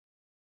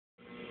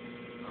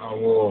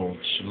Awo,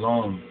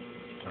 Shalom,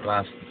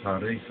 Rasta,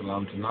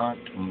 Salam Tanat,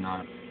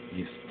 Umnat,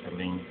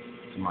 Yistalim,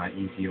 to my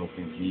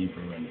Ethiopian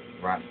Hebrew and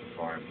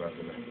Rastafari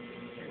brethren and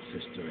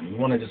sister. And we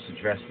want to just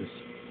address this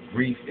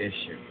brief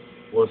issue.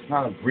 Well, it's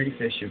not a brief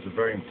issue, it's a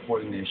very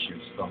important issue.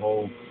 It's the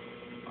whole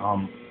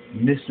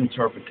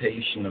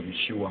misinterpretation of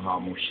Yeshua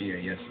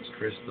HaMoshiach, Jesus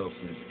Christos,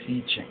 and his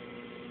teaching,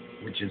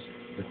 which is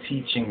the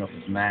teaching of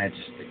his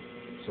majesty.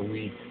 So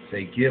we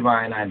say, give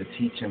I the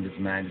teaching of his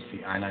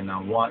majesty, I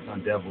not want no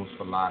devil's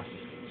philosophies.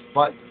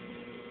 But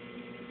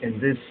in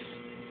this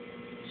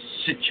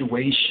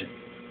situation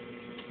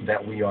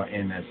that we are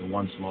in as a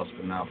once lost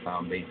but now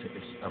found Beit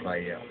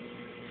Israel,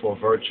 for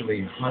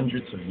virtually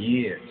hundreds of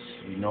years,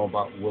 we know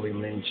about Willie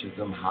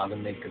Lynchism, how to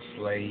make a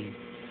slave.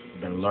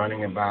 We've been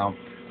learning about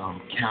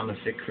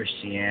counterfeit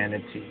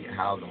Christianity,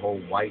 how the whole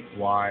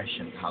whitewash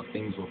and how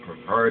things were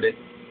perverted.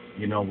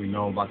 You know, we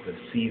know about the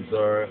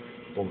Caesar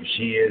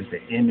Borgias,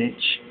 the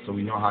image. So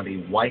we know how they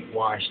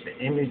whitewashed the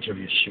image of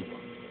Yeshua,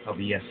 of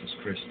Jesus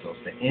Christos,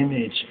 the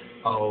image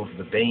of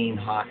the Bein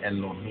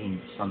Ha-Elohim,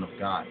 the Son of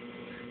God.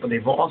 But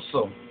they've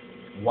also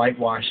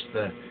whitewashed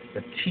the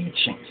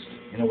teachings,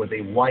 you know, where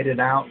they whited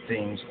out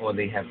things or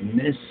they have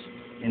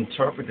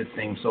misinterpreted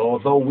things. So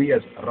although we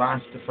as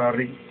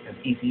Rastafari, as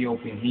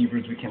Ethiopian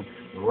Hebrews, we can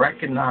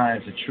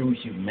recognize the true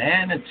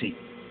humanity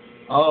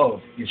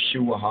of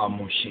Yeshua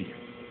HaMoshiach,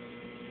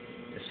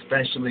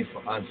 especially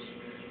for us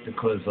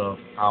because of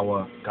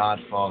our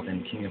Godfather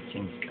and King of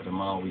Kings,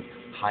 Kadamawi,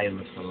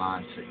 Haile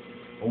Selassie.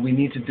 What we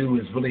need to do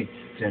is really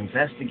to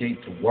investigate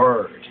the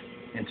Word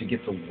and to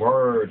get the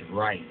Word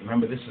right.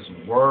 Remember, this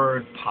is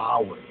Word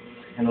power.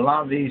 And a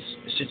lot of these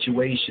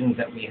situations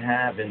that we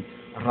have in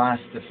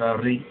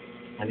Rastafari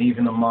and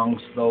even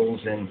amongst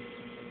those in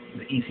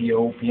the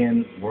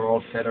Ethiopian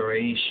World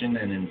Federation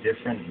and in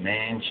different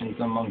mansions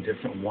among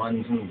different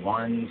ones and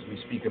ones, we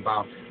speak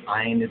about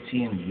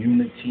unity and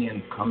unity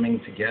and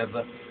coming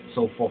together,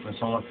 so forth and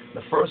so on.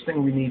 The first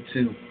thing we need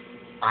to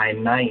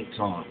unite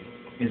on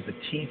is the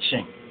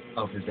teaching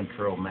of His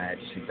Imperial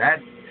Majesty.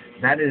 That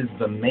is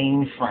the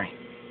mainframe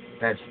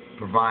that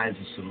provides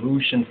a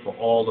solution for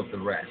all of the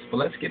rest. But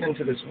let's get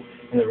into this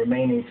in the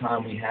remaining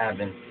time we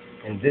have in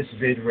this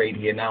vid right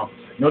here. Now,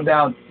 no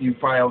doubt you've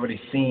probably already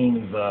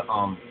seen the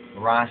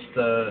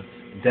Rasta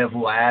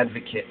devil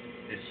advocate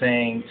is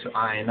saying to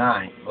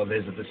I, or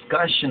there's a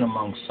discussion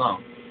among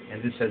some,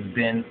 and this has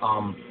been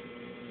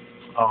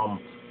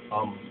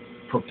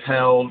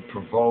propelled,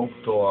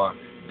 provoked, or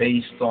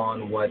based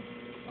on what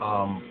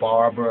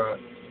Barbara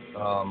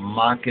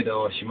Makeda,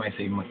 or she might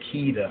say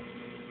Makeda,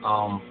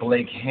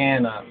 Blake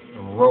Hanna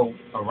wrote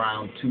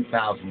around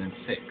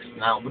 2006.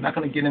 Now, we're not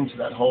going to get into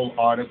that whole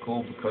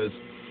article because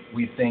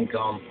we think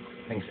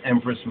it's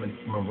Empress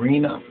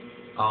Marina,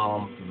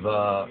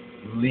 the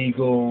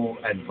legal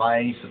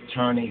advice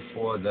attorney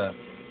for the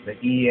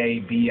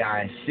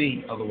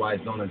EABIC, otherwise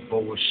known as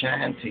Boa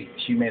Shanti,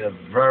 she made a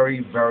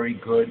very, very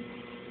good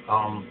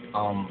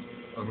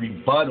a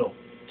rebuttal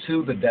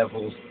to the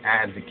devil's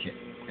advocate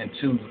and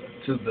to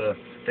the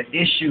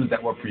issues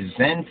that were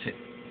presented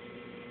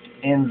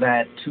in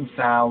that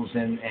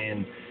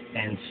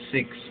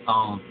 2006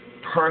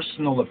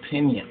 personal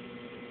opinion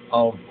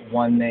of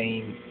one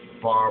named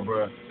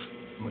Barbara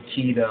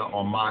Makeda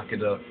or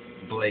Makeda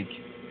Blake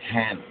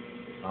Hanna.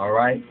 All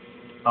right?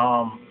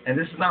 And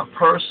this is not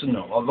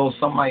personal, although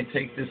some might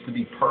take this to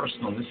be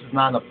personal. This is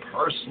not a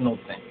personal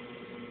thing.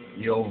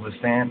 You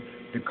understand?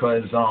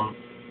 Because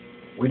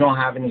we don't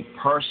have any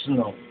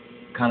personal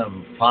kind of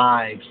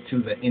vibes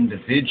to the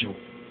individual.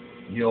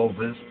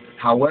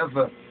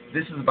 However,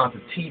 this is about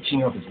the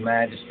teaching of His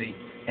Majesty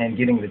and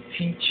getting the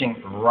teaching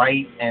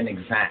right and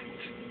exact.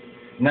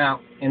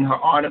 Now, in her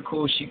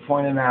article, she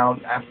pointed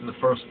out after the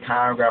first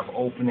paragraph,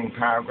 opening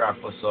paragraph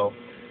or so,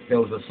 there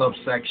was a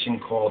subsection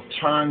called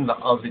Turn the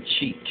Other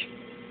Cheek.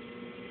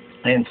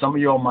 And some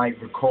of y'all might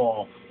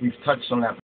recall, we've touched on that